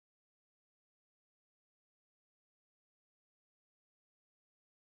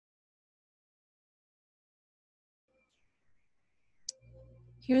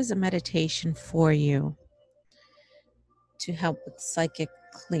here's a meditation for you to help with psychic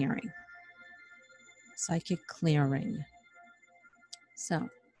clearing. So,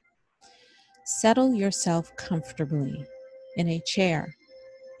 settle yourself comfortably in a chair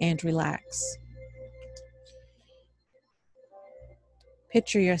and relax.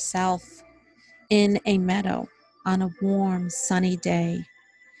 Picture yourself in a meadow on a warm, sunny day,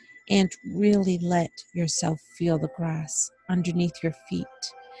 and really let yourself feel the grass underneath your feet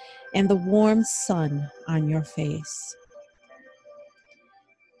and the warm sun on your face.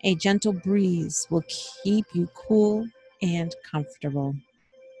 A gentle breeze will keep you cool and comfortable.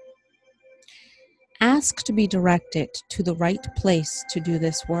 Ask to be directed to the right place to do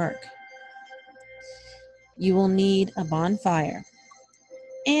this work. You will need a bonfire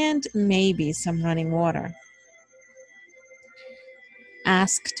and maybe some running water.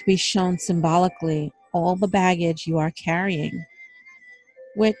 Ask to be shown symbolically all the baggage you are carrying,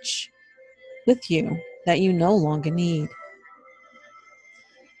 with you that you no longer need.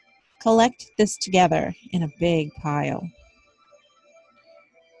 Collect this together in a big pile.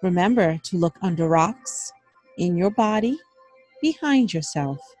 Remember to look under rocks, in your body, behind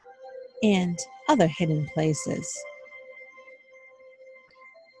yourself, and other hidden places.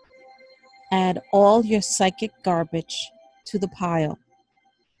 Add all your psychic garbage to the pile,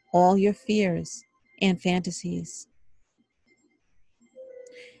 all your fears and fantasies.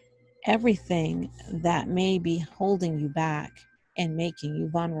 Everything that may be holding you back and making you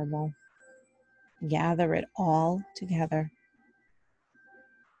vulnerable. Gather it all together.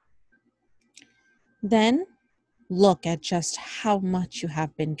 Then look at just how much you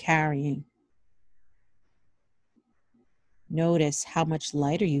have been carrying. Notice how much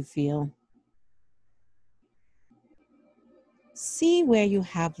lighter you feel. See where you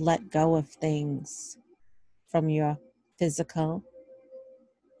have let go of things from your physical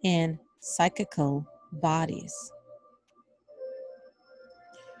and psychical bodies.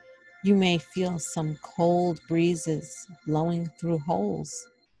 You may feel some cold breezes blowing through holes.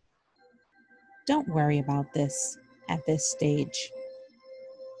 Don't worry about this at this stage.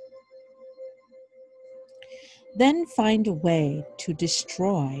 Then find a way to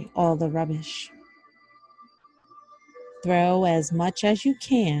destroy all the rubbish. Throw as much as you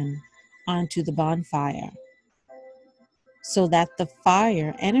can onto the bonfire so that the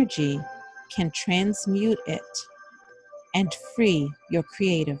fire energy can transmute it and free your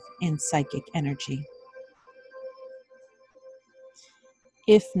creative and psychic energy.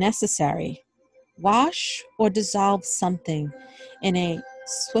 If necessary, wash or dissolve something in a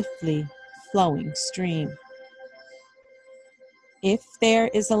swiftly flowing stream. If there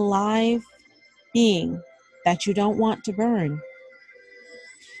is a live being that you don't want to burn,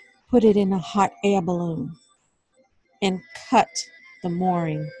 put it in a hot air balloon and cut the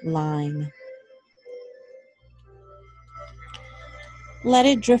mooring line. Let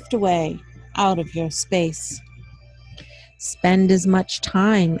it drift away out of your space. Spend as much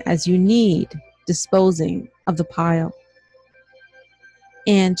time as you need disposing of the pile.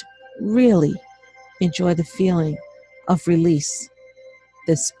 And really enjoy the feeling of release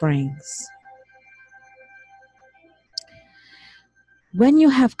this brings. When you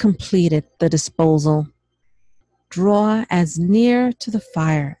have completed the disposal, draw as near to the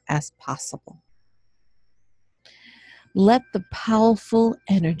fire as possible. Let the powerful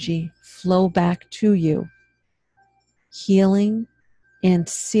energy flow back to you, healing and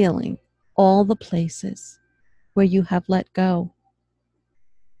sealing all the places where you have let go.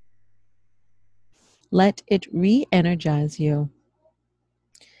 Let it re-energize you.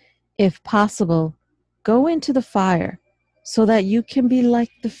 If possible, go into the fire so that you can be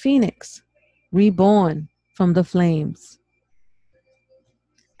like the phoenix, reborn from the flames.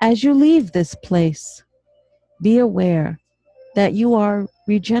 As you leave this place, be aware that you are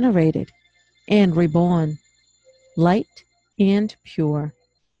regenerated and reborn, light and pure.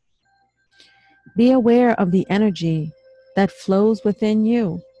 Be aware of the energy that flows within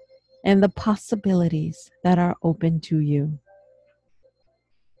you and the possibilities that are open to you.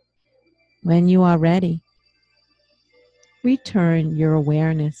 When you are ready, return your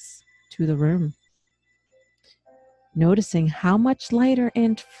awareness to the room, noticing how much lighter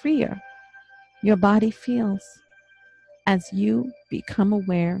and freer your body feels as you become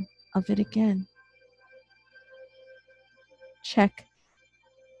aware of it again. Check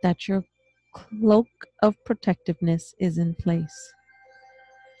that your cloak of protectiveness is in place.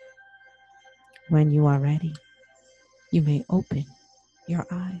 When you are ready, you may open your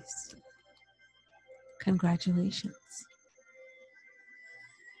eyes. Congratulations.